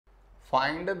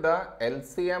Find the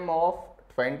LCM of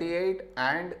 28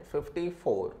 and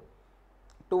 54.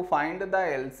 To find the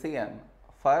LCM,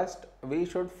 first we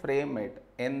should frame it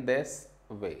in this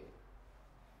way.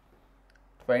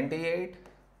 28,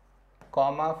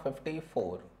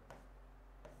 54.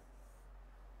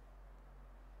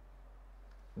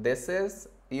 This is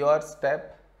your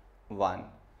step 1.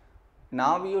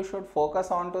 Now you should focus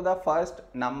on to the first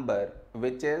number,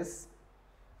 which is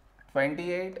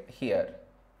 28 here.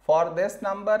 For this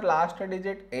number, last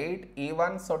digit 8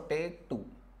 even, so take 2.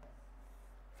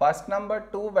 First number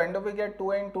 2, when do we get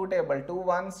 2 in 2 table? 2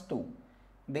 ones 2.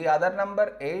 The other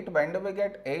number 8, when do we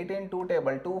get 8 in 2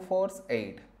 table? 2 fours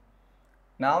 8.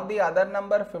 Now the other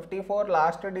number 54,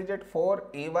 last digit 4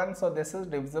 even, so this is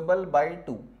divisible by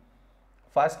 2.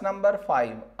 First number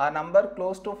 5, a number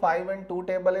close to 5 in 2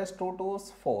 table is 2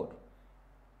 twos 4.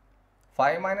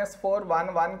 5 minus 4,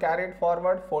 1, 1 carried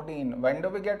forward 14. When do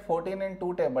we get 14 in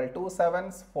 2 table? 2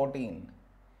 sevens 14.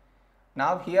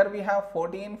 Now here we have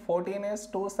 14, 14 is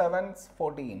 2 sevens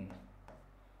 14.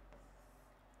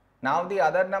 Now the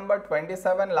other number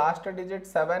 27, last digit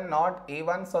 7 not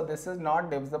even, so this is not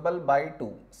divisible by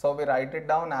 2. So we write it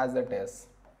down as it is.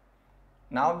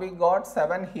 Now we got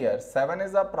 7 here. 7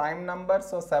 is a prime number,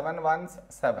 so 7 ones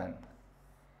 7.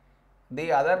 The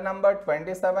other number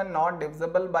 27 not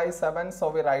divisible by 7, so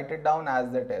we write it down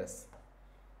as it is.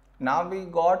 Now we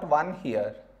got 1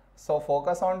 here. So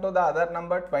focus on to the other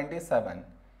number 27.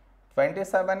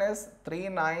 27 is 3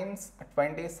 nines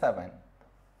 27.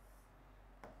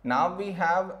 Now we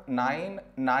have 9.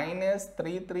 9 is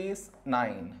 3 threes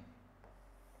 9.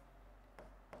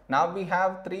 Now we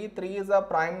have 3. 3 is a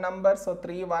prime number, so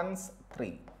 3 ones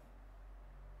 3.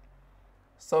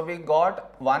 So we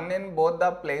got 1 in both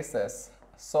the places.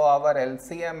 So our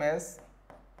LCM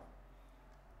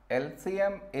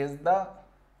is the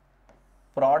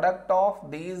product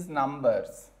of these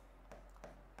numbers,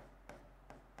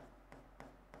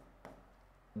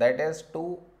 that is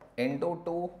 2 into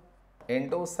 2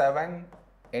 into 7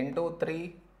 into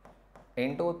 3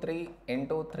 into 3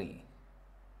 into 3.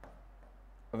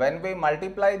 When we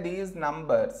multiply these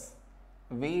numbers,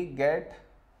 we get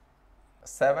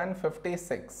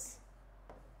 756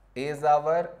 is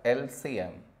our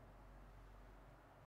LCM.